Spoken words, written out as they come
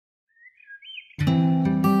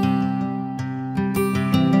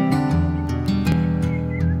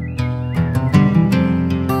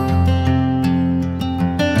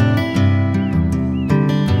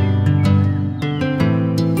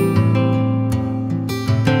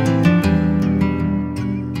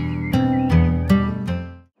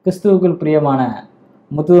கிறிஸ்துவுக்குள் பிரியமான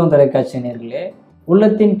முத்துவம் தொலைக்காட்சி நேயர்களே,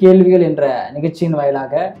 உள்ளத்தின் கேள்விகள் என்ற நிகழ்ச்சியின்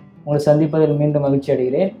வாயிலாக உங்களை சந்திப்பதில் மீண்டும் மகிழ்ச்சி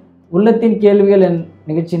அடைகிறேன். உள்ளத்தின் கேள்விகள்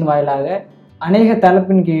நிகழ்ச்சியின் வாயிலாக அநேக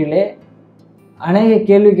தலைப்பின் கீழே அநேக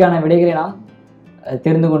கேள்விக்கான விடைகளை நாம்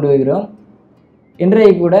தெரிந்து கொண்டு வருகிறோம். இன்றைய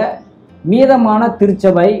கூட மீதமான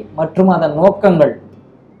திருச்சபை மற்றும் அதன் நோக்கங்கள்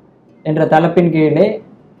என்ற தலைப்பின் கீழே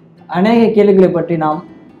அநேக கேள்விகளை பற்றி நாம்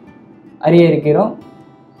அறிய இருக்கிறோம்.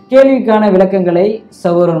 கேள்விக்கான விளக்கங்களை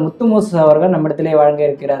சகோதரர் முத்துமோசஸ் அவர்கள் நம்மிடத்திலே வழங்க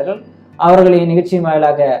இருக்கிறார்கள். அவர்களை நிகழ்ச்சியின்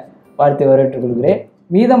வாயிலாக வாழ்த்து வரவேற்றுக் கொள்கிறேன்.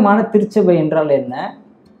 மீதமான திருச்சபை என்றால் என்ன?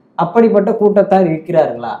 அப்படிப்பட்ட கூட்டத்தார்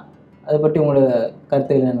இருக்கிறார்களா? அதை பற்றி உங்களுக்கு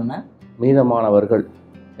கருத்துக்கள் என்னென்ன? மீதமானவர்கள்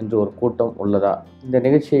என்று ஒரு கூட்டம் உள்ளதா? இந்த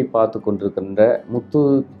நிகழ்ச்சியை பார்த்து கொண்டிருக்கின்ற முத்து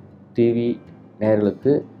டிவி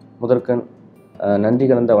நேயர்களுக்கு முதற்கண் நன்றி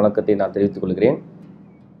கலந்த வணக்கத்தை நான் தெரிவித்துக் கொள்கிறேன்.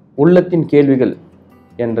 உள்ளத்தின் கேள்விகள்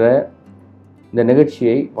என்ற இந்த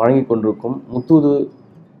நிகழ்ச்சியை வழங்கி கொண்டிருக்கும் முத்தூது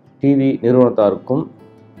டிவி நிறுவனத்தாருக்கும்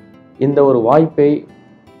இந்த ஒரு வாய்ப்பை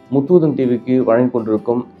முத்தூதன் டிவிக்கு வழங்கி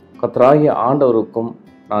கொண்டிருக்கும் கர்த்தராகிய ஆண்டவருக்கும்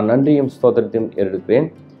நான் நன்றியும் ஸ்தோத்திரத்தையும் ஏறெடுக்கிறேன்.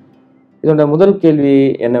 இதோட முதல் கேள்வி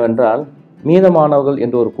என்னவென்றால், மீதமானவர்கள்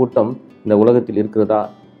என்ற ஒரு கூட்டம் இந்த உலகத்தில் இருக்கிறதா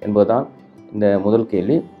என்பதுதான் இந்த முதல்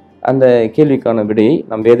கேள்வி. அந்த கேள்விக்கான விடையை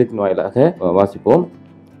நாம் வேதத்தின் வாயிலாக வாசிப்போம்.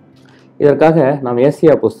 இதற்காக நாம்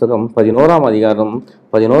ஏசாயா புஸ்தகம் 11ஆம் அதிகாரம்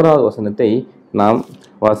 11வது வசனத்தை நாம்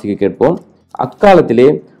வாசிக்க கேட்போம். அக்காலத்திலே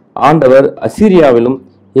ஆண்டவர் அசீரியாவிலும்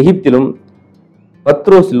எகிப்திலும்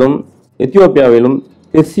பத்ரோஸிலும் எத்தியோப்பியாவிலும்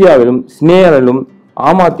பெர்சியாவிலும் சினேரிலும்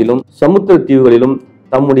ஆமாத்திலும் சமுத்திர தீவுகளிலும்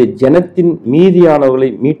தம்முடைய ஜனத்தின் மீதியானவர்களை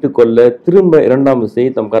மீட்டு கொள்ள திரும்ப இரண்டாம் விசை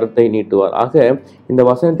தம் கரத்தை நீட்டுவார். ஆக இந்த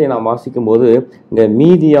வசனத்தை நாம் வாசிக்கும் போது இந்த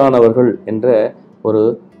மீதியானவர்கள் என்ற ஒரு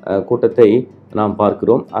கூட்டத்தை நாம்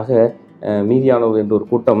பார்க்கிறோம். ஆக மீதியானவர்கள் என்ற ஒரு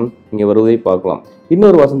கூட்டம் இங்கே வருவதை பார்க்கலாம்.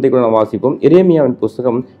 இன்னொரு வசனத்தை கூட நாம் வாசிப்போம். எரேமியாவின்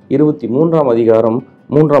புஸ்தகம் 23ஆம் அதிகாரம்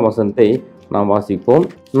 3ஆம் வசனத்தை நாம் வாசிப்போம்.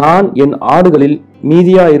 நான் என் ஆடுகளில்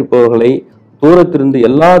மீதியா இருப்பவர்களை தூரத்திலிருந்து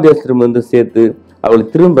எல்லா தேசத்திலிருந்து சேர்த்து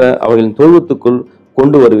அவர்கள் திரும்ப அவர்களின் தொழுவத்துக்குள்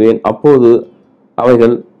கொண்டு வருவேன், அப்போது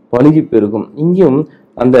அவைகள் பலுகி பெருகும். இங்கேயும்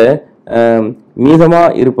அந்த மீதியா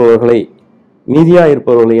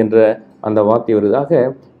இருப்பவர்களை என்ற அந்த வார்த்தை வருவதாக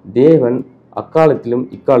தேவன் அக்காலத்திலும்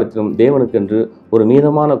இக்காலத்திலும் தேவனுக்கென்று ஒரு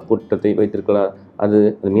மீதமான கூட்டத்தை வைத்திருக்கிறார். அது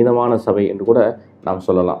மீதமான சபை என்று கூட நாம்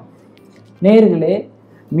சொல்லலாம். நேயர்களே,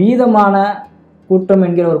 மீதமான கூட்டம்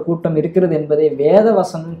என்கிற ஒரு கூட்டம் இருக்கிறது என்பதை வேத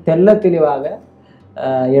வசனம் தெள்ள தெளிவாக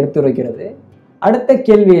எடுத்துரைக்கிறது. அடுத்த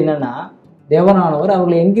கேள்வி என்னன்னா, தேவனானவர்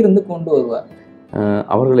அவர்களை எங்கிருந்து கொண்டு வருவார்?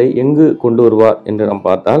 அவர்களை எங்கு கொண்டு வருவார் என்று நாம்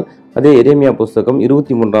பார்த்தால், அதே எரேமியா புஸ்தகம்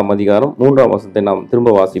 23ஆம் அதிகாரம் 3ஆம் வசனத்தை நாம்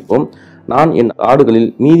திரும்ப வாசிப்போம். நான் என் ஆடுகளில்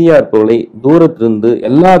மீதியா இருப்பவர்களை தூரத்திலிருந்து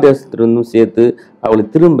எல்லா தேசத்திலிருந்தும் சேர்த்து அவர்களை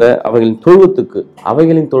திரும்ப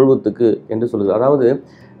அவைகளின் தொழுவத்துக்கு என்று சொல்கிறார். அதாவது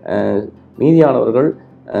மீதியானவர்கள்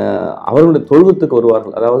அவர்களுடைய தொழுவத்துக்கு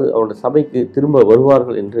வருவார்கள், அதாவது அவருடைய சபைக்கு திரும்ப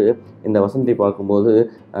வருவார்கள் என்று இந்த வசனத்தை பார்க்கும்போது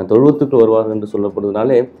தொழுவத்துக்கு வருவார்கள் என்று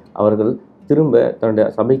சொல்லப்படுவதனாலே அவர்கள் திரும்ப தன்னுடைய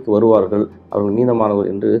சபைக்கு வருவார்கள், அவர்கள்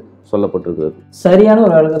மீதமானவர்கள் என்று சொல்லப்பட்டிருக்கிறது. சரியான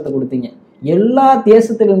ஒரு விளக்கத்தை கொடுத்தீங்க. எல்லா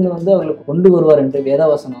தேசத்திலிருந்து அவர்களுக்கு கொண்டு வருவார் என்று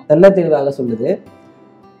வேதவசனம் தெள்ள தெளிவாக சொல்லுது.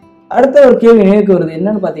 அடுத்த ஒரு கேள்வி நினைவுக்கு வருது.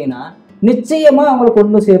 என்னன்னு பார்த்தீங்கன்னா, நிச்சயமா அவங்களை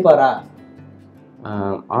கொண்டு சேர்ப்பாரா?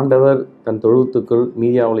 ஆண்டவர் தன் தொழுவத்துக்குள்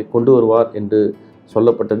மீதியாவளை கொண்டு வருவார் என்று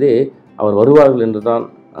சொல்லப்பட்டதே அவர் வருவார்கள் என்று தான்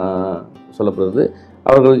சொல்லப்படுகிறது.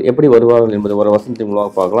 அவர்கள் எப்படி வருவார்கள் என்பது ஒரு வசனத்தின்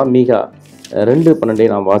மூலமாக பார்க்கலாம். மீகா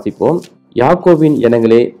 2:12 நாம் வாசிப்போம். யாக்கோபின்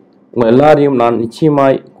ஜனங்களே, உங்கள் எல்லாரையும் நான்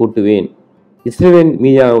நிச்சயமாய் கூட்டுவேன், இஸ்ரவேலின்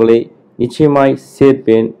மீதியானவர்களை நிச்சயமாய்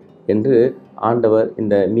சேர்ப்பேன் என்று ஆண்டவர்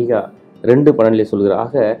இந்த மீகா 2:12 சொல்கிறார்.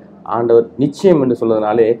 ஆக ஆண்டவர் நிச்சயம் என்று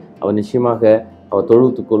சொல்வதனாலே அவர் நிச்சயமாக அவர்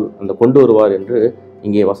தொழுவத்துக்குள் அந்த கொண்டு வருவார் என்று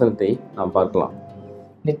இங்கே வசனத்தை நாம் பார்க்கலாம்.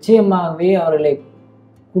 நிச்சயமாகவே அவர்களை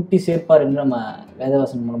கூட்டி சேர்ப்பார் என்று நம்ம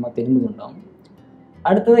வேதவசனம் மூலமாக தெரிந்து கொண்டோம்.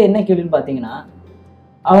 அடுத்தது என்ன கேள்வின்னு பார்த்தீங்கன்னா,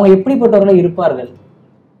 அவங்க எப்படிப்பட்டவர்கள் இருப்பார்கள்?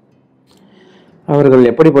 அவர்கள்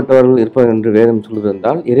எப்படிப்பட்டவர்கள் இருப்பார்கள் என்று வேதம்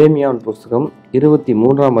சொல்லியிருந்தால், எரேமியாவின் புஸ்தகம்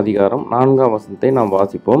 23ஆம் அதிகாரம் 4ஆம் வசனத்தை நாம்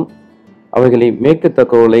வாசிப்போம். அவைகளை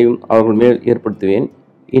மேய்க்கத்தக்கவர்களையும் அவர்கள் மேல் ஏற்படுத்துவேன்,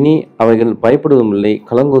 இனி அவைகள் பயப்படுவதும் இல்லை,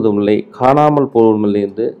 கலங்குவதும் இல்லை, காணாமல் போவதும் இல்லை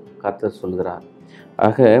என்று கர்த்தர் சொல்கிறார்.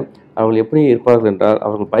 ஆக அவர்கள் எப்படி இருப்பார்கள் என்றால்,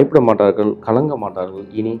 அவர்கள் பயப்பட மாட்டார்கள், கலங்க மாட்டார்கள்,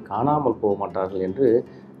 இனி காணாமல் போக மாட்டார்கள் என்று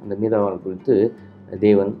அந்த மீதமானவர்கள் குறித்து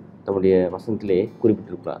தேவன் தம்முடைய வசனத்திலே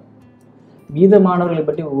குறிப்பிட்டிருக்கிறார். மீதமானவர்களை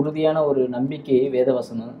பற்றி உறுதியான ஒரு நம்பிக்கையை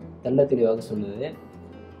வேதவசனம் தெள்ள தெளிவாக சொல்லுது.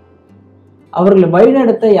 அவர்களை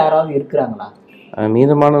வழிநடத்த யாராவது இருக்கிறாங்களா?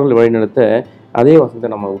 மீதமானவர்களை வழிநடத்த அதே வசனத்தை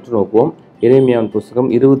நம்ம உற்று நோக்குவோம். எரேமியாவின் புஸ்தகம்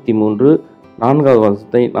 23:4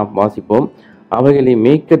 வசனத்தை நாம் வாசிப்போம். அவைகளை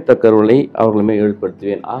மேய்க்கத்தக்கவர்களை அவர்கள் மேல்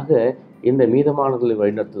ஏற்படுத்துவேன். ஆக இந்த மீதமானவர்களை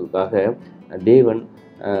வழிநடத்துவதற்காக தேவன்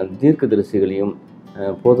தீர்க்கதரிசிகளையும்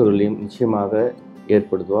போதகர்களையும் நிச்சயமாக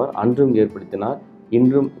ஏற்படுத்துவார். அன்றும் ஏற்படுத்தினார்,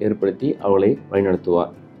 இன்றும் ஏற்படுத்தி அவளை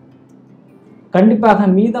வழிநடத்துவார். கண்டிப்பாக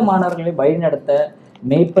மீதமானவர்களை வழிநடத்த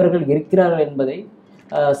மேய்ப்பர்கள் இருக்கிறார்கள் என்பதை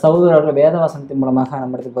சகோதரர்கள் வேதவசனத்தின் மூலமாக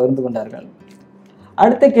நம்மிடத்தில் பகிர்ந்து கொண்டார்கள்.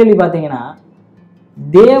 அடுத்த கேள்வி பார்த்தீங்கன்னா,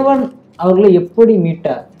 தேவன் அவர்களை எப்படி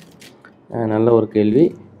மீட்டார்? நல்ல ஒரு கேள்வி.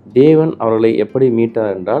 தேவன் அவர்களை எப்படி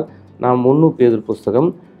மீட்டார் என்றால், நாம் 1 பேதுரு புஸ்தகம்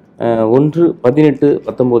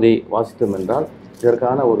 1:18-19 வாசித்தோம் என்றால்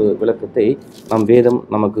இதற்கான ஒரு விளக்கத்தை நம் வேதம்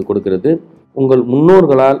நமக்கு கொடுக்கிறது. உங்கள்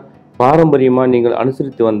முன்னோர்களால் பாரம்பரியமாக நீங்கள்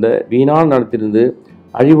அனுசரித்து வந்த வீணால் நடத்திருந்து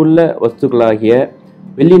அழிவுள்ள வஸ்துக்களாகிய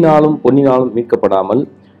வெள்ளினாலும் பொன்னினாலும் மீட்கப்படாமல்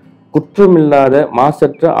குற்றமில்லாத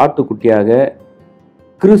மாசற்ற ஆட்டுக்குட்டியாக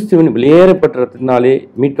கிறிஸ்துவின் வெளியேறப்பட்ட ரத்தினாலே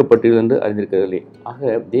மீட்கப்பட்டீர்கள் என்று அறிந்திருக்கிறீர்களே.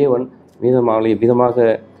 ஆக தேவன் விதமாக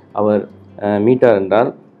அவர் மீட்டார் என்றால்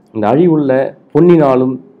இந்த அழிவுள்ள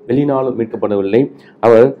பொன்னினாலும் வெளியினாலும் மீட்கப்படவில்லை,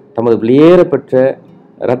 அவர் தமது வெளியேறப்பெற்ற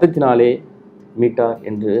இரத்தத்தினாலே மீட்டார்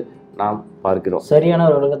என்று நாம் பார்க்கிறோம். சரியான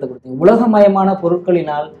ஒரு விளக்கத்தை கொடுத்தீங்க. உலகமயமான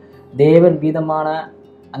பொருட்களினால் தேவன் மீதமான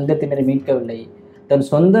அங்கத்தினரை மீட்கவில்லை, தன்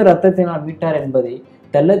சொந்த இரத்தத்தினால் மீட்டார் என்பதை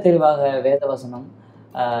தெள்ள தெளிவாக வேதவசனம்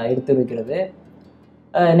எடுத்துரைக்கிறது.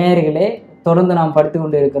 நேயர்களே, தொடர்ந்து நாம் படித்து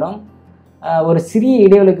கொண்டு இருக்கிறோம். ஒரு சிறிய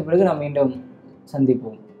இடைவெளிக்கு பிறகு நாம் மீண்டும்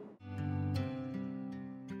சந்திப்போம்.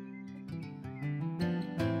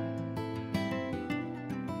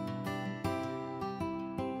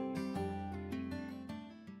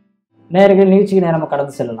 நேயர்கள், நிகழ்ச்சிக்கு நேரம்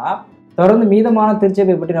கடந்து செல்லலாம். தொடர்ந்து மீதமான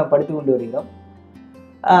திருச்சபை பற்றி நாம் படித்து கொண்டு வருகிறோம்.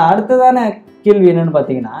 அடுத்ததான கேள்வி என்னன்னு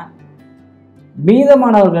பார்த்தீங்கன்னா,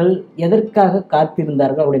 மீதமானவர்கள் எதற்காக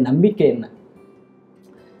காத்திருந்தார்கள்? அவருடைய நம்பிக்கை என்ன?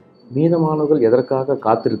 மீதமானவர்கள் எதற்காக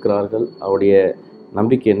காத்திருக்கிறார்கள்? அவருடைய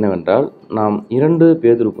நம்பிக்கை என்னவென்றால், நாம் 2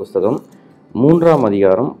 பேதுரு புஸ்தகம் 3ஆம்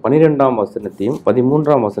அதிகாரம் 12ஆம் வசனத்தையும்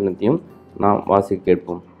 13ஆம் வசனத்தையும் நாம் வாசிக்க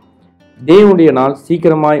கேட்போம். தேவனுடைய நாள்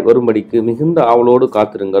சீக்கிரமாய் வரும்படிக்கு மிகுந்த ஆவலோடு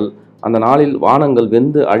காத்திருங்கள். அந்த நாளில் வானங்கள்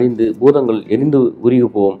வெந்து அழிந்து பூதங்கள் எரிந்து உருகி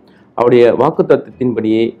போகும். அவருடைய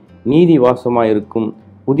வாக்குத்தத்தத்தின்படியே நீதி வாசமாயிருக்கும்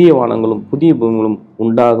புதிய வானங்களும் புதிய பூமிகளும்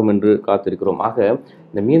உண்டாகும் என்று காத்திருக்கிறோம். ஆக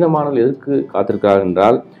இந்த மீதமானவர்கள் எதற்கு காத்திருக்கிறார்கள்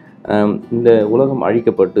என்றால், இந்த உலகம்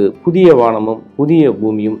அழிக்கப்பட்டு புதிய வானமும் புதிய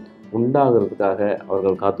பூமியும் உண்டாகிறதுக்காக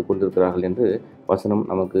அவர்கள் காத்து கொண்டிருக்கிறார்கள் என்று வசனம்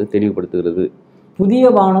நமக்கு தெளிவுபடுத்துகிறது. புதிய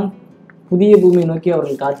வானம் புதிய பூமியை நோக்கி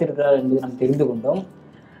அவர்கள் காத்திருக்கிறார்கள் என்பதை நாம் தெரிந்து கொண்டோம்.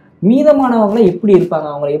 மீதமானவங்களை எப்படி இருப்பாங்க?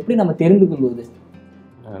 அவங்களை எப்படி நம்ம தெரிந்து கொள்வது?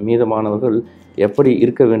 மீதமானவர்கள் எப்படி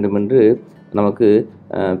இருக்க வேண்டும் என்று நமக்கு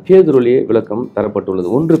பேதுருவிலே விளக்கம் தரப்பட்டுள்ளது.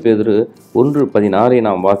 1 பேதுரு 1:16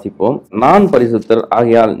 நாம் வாசிப்போம். நான் பரிசுத்தர்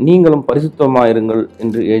ஆகையால் நீங்களும் பரிசுத்தமாயிருங்கள்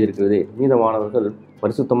என்று எழுதியிருக்கிறது. மீதமானவர்கள்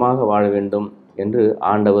பரிசுத்தமாக வாழ வேண்டும் என்று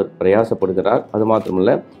ஆண்டவர் பிரயாசப்படுகிறார். அது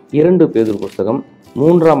மாத்திரமல்ல, 2 பேதுரு புஸ்தகம்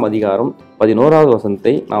 3ஆம் அதிகாரம் 11ஆவது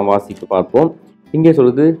வசனத்தை நாம் வாசிக்க பார்ப்போம். இங்கே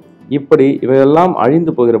சொல்லுது, இப்படி இவையெல்லாம்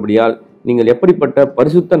அழிந்து போகிறபடியால் நீங்கள் எப்படிப்பட்ட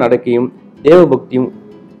பரிசுத்த நடக்கையும் தேவபக்தியும்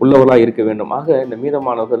உள்ளவர்களாக இருக்க வேண்டும். ஆக இந்த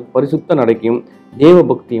மீதமானவர்கள் பரிசுத்த நடக்கையும் தேவ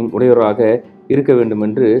பக்தியும் உடையவராக இருக்க வேண்டும்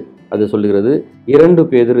என்று அது சொல்லுகிறது. 2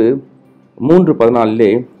 பேதுரு 3:14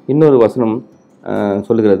 இன்னொரு வசனம்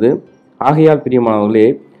சொல்லுகிறது, ஆகையால் பிரியமானவர்களே,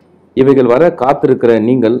 இவைகள் வர காத்திருக்கிற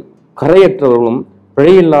நீங்கள் கரையற்றவர்களும்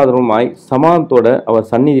பிழையில்லாதவருமாய் சமாதானத்தோட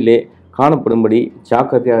அவர் சந்நிதியிலே காணப்படும்படி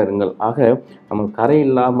ஜாக்கிரதையாக இருங்கள். ஆக நம்ம கரை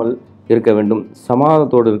இல்லாமல் இருக்க வேண்டும்,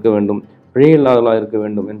 சமாதானத்தோடு இருக்க வேண்டும், பிழையில்லாதவர்களாக இருக்க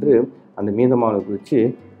வேண்டும் என்று அந்த மீதமானவர்கள் குறித்து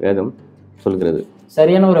வேதம் சொல்கிறது.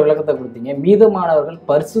 சரியான ஒரு விளக்கத்தை கொடுத்தீங்க. மீதமானவர்கள்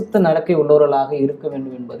பரிசுத்த நடக்கை உள்ளவர்களாக இருக்க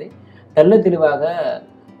வேண்டும் என்பதை தெள்ள தெளிவாக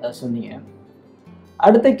சொன்னீங்க.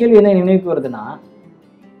 அடுத்த கேள்வி என்ன நினைவுக்கு வருதுன்னா,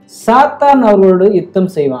 சாத்தான் அவர்களோடு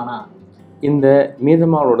யுத்தம் செய்வானா? இந்த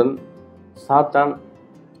மீதமானவருடன் சாத்தான்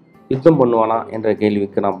யுத்தம் பண்ணுவானா என்ற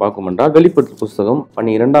கேள்விக்கு நாம் பார்க்கும் என்றால், வெளிப்படுத்தல் புஸ்தகம்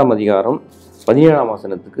 12ஆம் அதிகாரம் 17ஆம்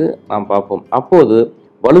வசனத்துக்கு நாம் பார்ப்போம். அப்போது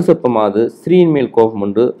வலுசப்பமாது ஸ்திரீயின் மேல் கோபம்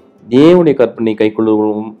உண்டு, தேவனுடைய கற்பனை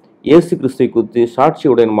கைக்கொள்ளும் இயேசு கிறிஸ்துவை குறித்து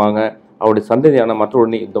சாட்சியுடனுமாக அவருடைய சந்ததியான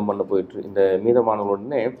மற்றவுடனே யுத்தம் பண்ண போயிற்று. இந்த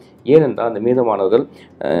மீதமானவர்களுடனே, ஏனென்றால் அந்த மீதமானவர்கள்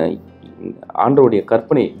ஆண்டவருடைய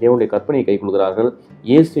கற்பனை, தேவனுடைய கற்பனையை கைக்கொள்கிறார்கள்,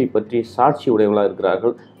 இயேசுவை பற்றி சாட்சி உடையவர்களாக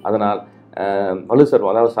இருக்கிறார்கள். அதனால்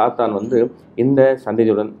வலுசர்வம், அதாவது சாத்தான் இந்த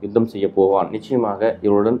சந்ததியுடன் யுத்தம் செய்ய போவான். நிச்சயமாக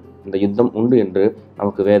இவருடன் இந்த யுத்தம் உண்டு என்று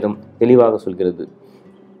நமக்கு வேதம் தெளிவாக சொல்கிறது.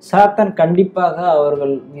 சாத்தான் கண்டிப்பாக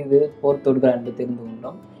அவர்கள் மீது போர் தொடுக்கிறார் என்று தெரிந்து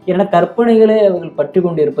கொண்டோம். ஏன்னா கற்பனைகளே அவர்கள் பற்றி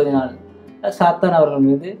கொண்டு இருப்பதனால் சாத்தான் அவர்கள்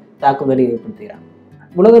மீது தாக்குதலை ஏற்படுத்துகிறான்.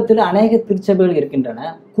 உலகத்தில் அநேக திருச்சபைகள் இருக்கின்றன.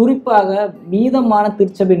 குறிப்பாக மீதமான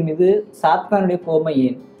திருச்சபையின் மீது சாத்தானுடைய கோபம்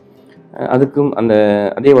ஏன்? அதுக்கும்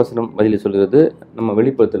அதே வசனம் பதிலை சொல்கிறது. நம்ம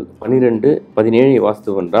வெளிப்படுத்தல் 12:17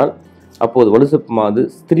 வாசித்து என்றால், அப்போது வலுசப்பமாது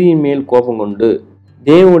ஸ்திரீயின் மேல் கோபம் கொண்டு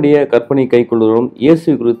தேவனுடைய கற்பனை கைக்கொள்வதும் இயேசு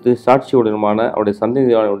குறித்து சாட்சியுடனுமான அவருடைய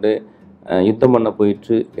சந்ததியாரோடு யுத்தம் பண்ண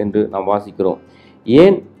போயிற்று என்று நாம் வாசிக்கிறோம்.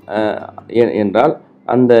 ஏன் என்றால்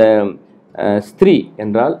அந்த ஸ்திரீ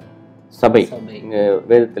என்றால் சபை. இங்கே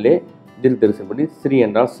வேதத்திலே தீர்க்கதரிசனப்படி ஸ்திரீ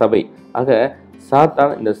என்றால் சபை. ஆக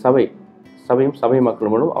சாத்தான் இந்த சபையும் சபை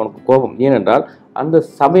மக்களும் அவனுக்கு கோபம். ஏனென்றால் அந்த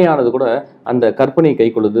சபையானது கூட அந்த கற்பனை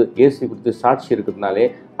கைக்கொள்ளுது, இயேசு குறித்து சாட்சி இருக்கிறதுனாலே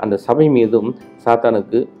அந்த சபை மீதும்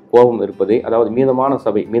சாத்தானுக்கு கோபம் இருப்பதை, அதாவது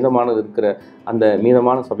மீதமானது இருக்கிற அந்த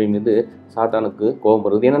மீதமான சபை மீது சாத்தானுக்கு கோபம்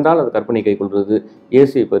வருது. ஏனென்றால் அது கற்பனை கைக்கொள்கிறது,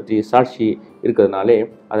 இயேசுவை பற்றி சாட்சி இருக்கிறதுனாலே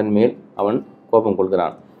அதன் மேல் அவன் கோபம்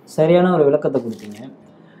கொள்கிறான். சரியான ஒரு விளக்கத்தை கொடுத்தீங்க.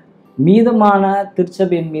 மீதமான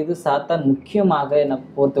திருச்சபையின் மீது சாத்தான் முக்கியமாக என்ன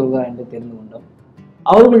போர்த்தொள்கிறார் என்று தெரிந்து கொண்டோம்.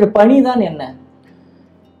 அவர்களுடைய பணிதான் என்ன?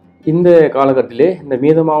 இந்த காலகட்டத்திலே இந்த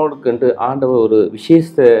மீதமானவர்களுக்கு என்று ஆண்டவர் ஒரு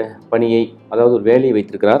விசேஷ பணியை, அதாவது ஒரு வேலையை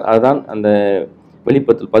வைத்திருக்கிறார். அதுதான் அந்த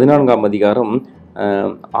வெளிப்படுத்தல் 14ஆம் அதிகாரம்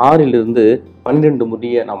 6 12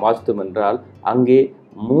 முடிய நாம் வாசித்தோம் என்றால் அங்கே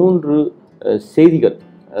 3 செய்திகள்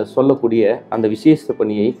சொல்லக்கூடிய அந்த விசேஷ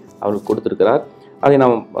பணியை அவர் கொடுத்திருக்கிறார். அதை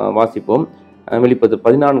நாம் வாசிப்போம். வெளிப்படுத்தல்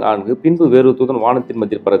 14:4 பின்பு வேறு தூதன் வானத்தின்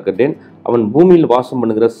மத்தியில் பறக்கிறேன். அவன் பூமியில் வாசம்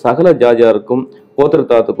பண்ணுகிற சகல ஜாதியாருக்கும்,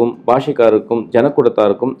 கோத்திரத்தாருக்கும், பாஷைக்காருக்கும்,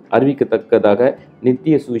 ஜனக்கூடத்தாருக்கும் அறிவிக்கத்தக்கதாக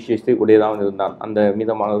நித்திய சுவிசேஷத்தை உடையதாக இருந்தான். அந்த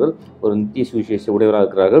மீதமானவர்கள் ஒரு நித்திய சுவிசேஷத்தை உடையவராக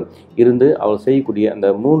இருக்கிறார்கள். இருந்து அவர் செய்யக்கூடிய அந்த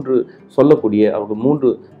 3 சொல்லக்கூடிய அவர்கள்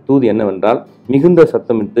 3 தூது என்னவென்றால், மிகுந்த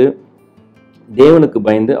சத்தமிட்டு தேவனுக்கு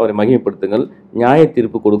பயந்து அவரை மகிமைப்படுத்துங்கள், நியாய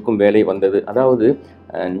தீர்ப்பு கொடுக்கும் வேலை வந்தது. அதாவது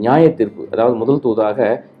நியாய தீர்ப்பு, அதாவது முதல் தூதாக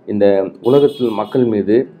இந்த உலகத்தில் மக்கள்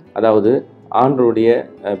மீது, அதாவது ஆண்டவருடைய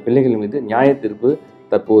பிள்ளைகள் மீது நியாய தீர்ப்பு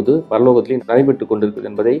தற்போது பரலோகத்திலே நடைபெற்று கொண்டிருக்கிறது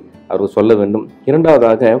என்பதை அவர்கள் சொல்ல வேண்டும்.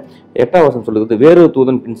 இரண்டாவதாக 8ஆம் வசனம் சொல்லுகிறது, வேறொரு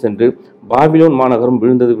தூதன் பின் சென்று பாபிலோன் மாநகரம்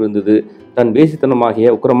விழுந்தது, தன்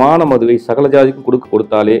வேசித்தனமாகிய உக்கிரமான மதுவை சகல ஜாதிக்கும்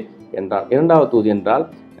கொடுத்தாலே என்றான். இரண்டாவது தூது என்றால்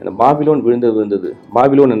பாபிலோன் விழுந்தது.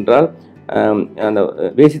 பாபிலோன் என்றால் அந்த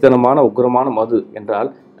வேசித்தனமான உக்கிரமான மது என்றால்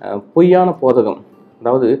பொய்யான போதகம்,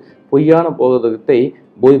 அதாவது பொய்யான போதகத்தை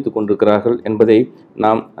போதித்து கொண்டிருக்கிறார்கள் என்பதை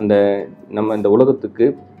நம்ம இந்த உலகத்துக்கு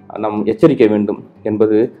நாம் எச்சரிக்க வேண்டும்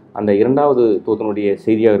என்பது அந்த இரண்டாவது தூதனுடைய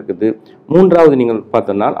செய்தியாக இருக்குது. மூன்றாவது நீங்கள்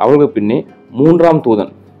பார்த்தோம்னால் அவர்கள் பின்னே 3ஆம்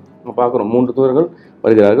தூதன் பார்க்குறோம். 3 தூதர்கள்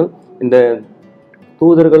வருகிறார்கள். இந்த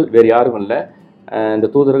தூதர்கள் வேறு யாரும் அல்ல, இந்த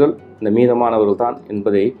தூதர்கள் இந்த மீதமானவர்கள் தான்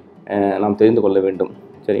என்பதை நாம் தெரிந்து கொள்ள வேண்டும்.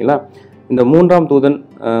 சரிங்களா? இந்த 3ஆம் தூதன்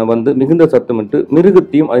மிகுந்த சத்தமிட்டு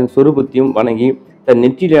மிருகத்தையும் அதன் சொரூபத்தையும் வணங்கி தன்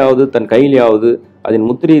நெற்றியிலாவது தன் கையிலாவது அதன்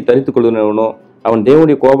முத்திரையை தரித்துக் கொள்ளுகிறவனோ அவன்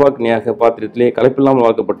தேவனுடைய கோபாக்னியாக பாத்திரத்திலே கலப்பில்லாமல்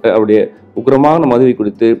வாழ்க்கப்பட்ட அவருடைய உக்கிரமான மதுவை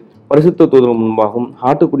குறித்து பரிசுத்த தூதர் முன்பாகவும்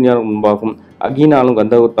ஆட்டுக்குடியார் முன்பாகவும் அக்னியாலும்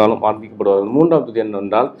கந்தகத்தாலும் ஆரம்பிக்கப்படுவார்கள். 3ஆம் தூதன்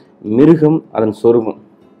என்னவென்றால் மிருகம் அதன் சொரூபம்.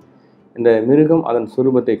 இந்த மிருகம் அதன்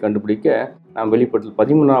சொரூபத்தை கண்டுபிடிக்க நாம் வெளிப்படுத்தல்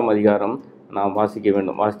 13ஆம் அதிகாரம் நாம் வாசிக்க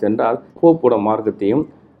வேண்டும். வாசித்தென்றால் போப்போட மார்க்கத்தையும்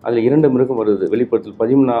அதில் 2 மிருகம் வருது. வெளிப்படுத்தல்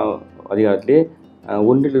 13ஆம் அதிகாரத்திலே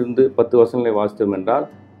 1 10 வசனங்களை வாசித்தோம் என்றால்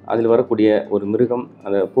அதில் வரக்கூடிய ஒரு மிருகம்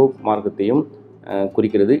அந்த போப் மார்க்கத்தையும்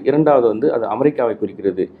குறிக்கிறது. இரண்டாவது அது அமெரிக்காவை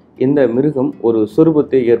குறிக்கிறது. இந்த மிருகம் ஒரு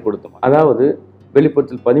சொரூபத்தை ஏற்படுத்தும். அதாவது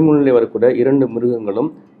வெளிப்படுத்தல் 13 வரக்கூடிய 2 மிருகங்களும்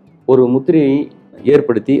ஒரு முத்திரையை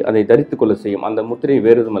ஏற்படுத்தி அதை தரித்து கொள்ள செய்யும். அந்த முத்திரை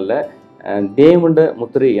வேறுதுமல்ல, தேவண்ட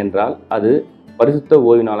முத்திரை என்றால் அது பரிசுத்த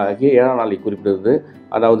ஓய்வு நாளாகிய 7ஆம் நாளை குறிப்பிடுகிறது.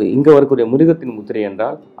 அதாவது இங்கே வரக்கூடிய மிருகத்தின் முத்திரை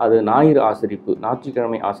என்றால் அது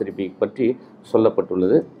ஞாயிற்றுக்கிழமை ஆசரிப்பை பற்றி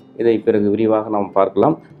சொல்லப்பட்டுள்ளது. இதை பிறகு விரிவாக நாம்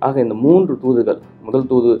பார்க்கலாம். ஆக இந்த 3 தூதுகள், முதல்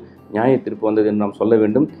தூது நியாய தீர்ப்பு வந்தது என்று நாம் சொல்ல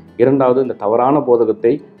வேண்டும். இரண்டாவது இந்த தவறான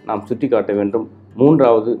போதகத்தை நாம் சுட்டி காட்ட வேண்டும்.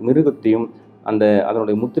 மூன்றாவது மிருகத்தையும்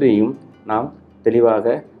அதனுடைய முத்திரையும் நாம் தெளிவாக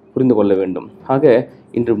புரிந்து கொள்ள வேண்டும். ஆக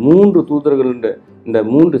இன்று 3 தூதர்களுடைய இந்த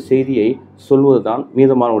 3 செய்தியை சொல்வதுதான்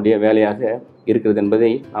மீதமானவருடைய வேலையாக இருக்கிறது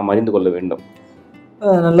என்பதை நாம் அறிந்து கொள்ள வேண்டும்.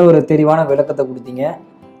 நல்ல ஒரு தெளிவான விளக்கத்தை கொடுத்தீங்க.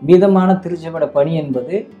 மீதமான திருச்சபையோட பணி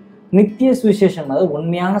என்பது நித்திய சுவிசேஷம், அதாவது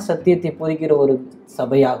உண்மையான சத்தியத்தை போதிக்கிற ஒரு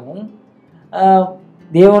சபையாகவும்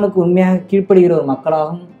தேவனுக்கு உண்மையாக கீழ்ப்படுகிற ஒரு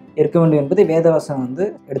மக்களாகவும் இருக்க வேண்டும் என்பதை வேதவசனம்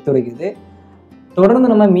எடுத்துரைக்குது. தொடர்ந்து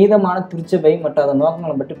நம்ம மீதமான திருச்சபை மற்றும் அதன்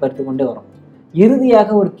நோக்கங்களை பற்றி படித்து கொண்டே வரோம். இறுதியாக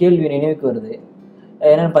ஒரு கேள்வி நினைவுக்கு வருது.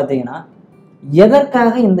 என்னன்னு பார்த்தீங்கன்னா,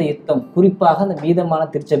 எதற்காக இந்த யுத்தம், குறிப்பாக இந்த மீதமான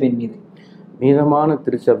திருச்சபையின் மீது? மீதமான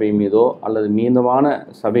திருச்சபை மீதோ அல்லது மீதமான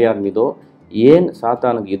சபையார் மீதோ ஏன்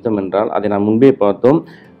சாத்தானுக்கு யுத்தம் என்றால் அதை நாம் முன்பே பார்த்தோம்.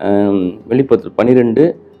 வெளிப்படுத்தல்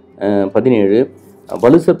 12:17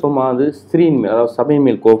 வலுசற்பமானது ஸ்திரீயின் மேல், அதாவது சபை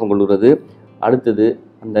மேல் கோபம் கொள்கிறது. அடுத்தது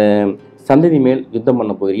அந்த சந்ததி மேல் யுத்தம்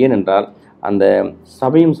பண்ண போகிறது. ஏனென்றால் அந்த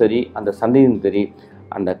சபையும் சரி அந்த சந்ததியும் சரி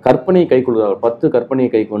அந்த கற்பனை கை கொள்கிறார்கள். 10 கற்பனையை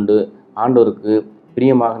கை கொண்டு ஆண்டவருக்கு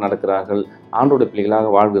பிரியமாக நடக்கிறார்கள், ஆண்டோட பிள்ளைகளாக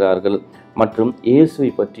வாழ்கிறார்கள் மற்றும்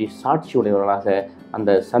இயேசுவை பற்றி சாட்சி உடையவர்களாக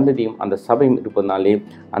அந்த சந்ததியும் அந்த சபையும் இருப்பதனாலே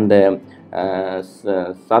அந்த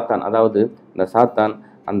சாத்தான், அதாவது அந்த சாத்தான்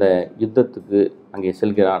அந்த யுத்தத்துக்கு அங்கே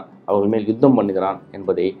செல்கிறான், அவர்கள் மேல் யுத்தம் பண்ணுகிறான்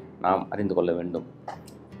என்பதை நாம் அறிந்து கொள்ள வேண்டும்.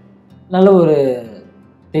 நல்ல ஒரு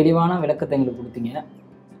தெளிவான விளக்கத்தை எங்களுக்கு கொடுத்தீங்க.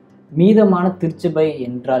 மீதமான திருச்சபை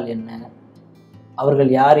என்றால் என்ன, அவர்கள்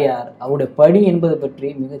யார் யார், அவருடைய பணி என்பது பற்றி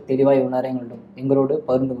மிக தெளிவாய் உணர எங்களோடு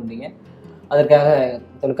பகிர்ந்து கொண்டீங்க. அதற்காக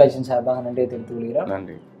தொலைக்காட்சியின் சார்பாக நன்றியை தெரிவித்துக் கொள்கிறோம்.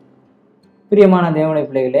 நன்றி. பிரியமான தேவனுடைய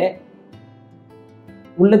பிள்ளைகளே,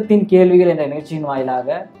 உள்ளத்தின் கேள்விகள் என்ற நிகழ்ச்சியின்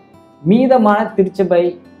வாயிலாக மீதமான திருச்சபை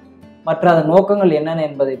மற்ற அதன் நோக்கங்கள் என்னென்ன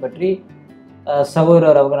என்பதை பற்றி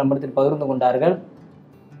சகோதரர் அவர்கள் நம்மிடத்தில் பகிர்ந்து கொண்டார்கள்.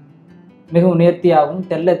 மிகவும் நேர்த்தியாகவும்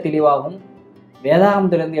தெள்ள தெளிவாகவும்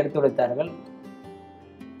வேதாகமத்திலிருந்து எடுத்துரைத்தார்கள்.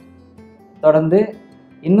 தொடர்ந்து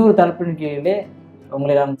இன்னொரு தலைப்பின் கீழே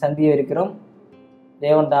உங்களை நாம் சந்திக்க இருக்கிறோம்.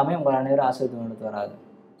 தேவன் தாமே உங்கள் அனைவரும் ஆசீர்வாதம் நடத்துவாராக.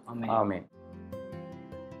 ஆமென். ஆமென்.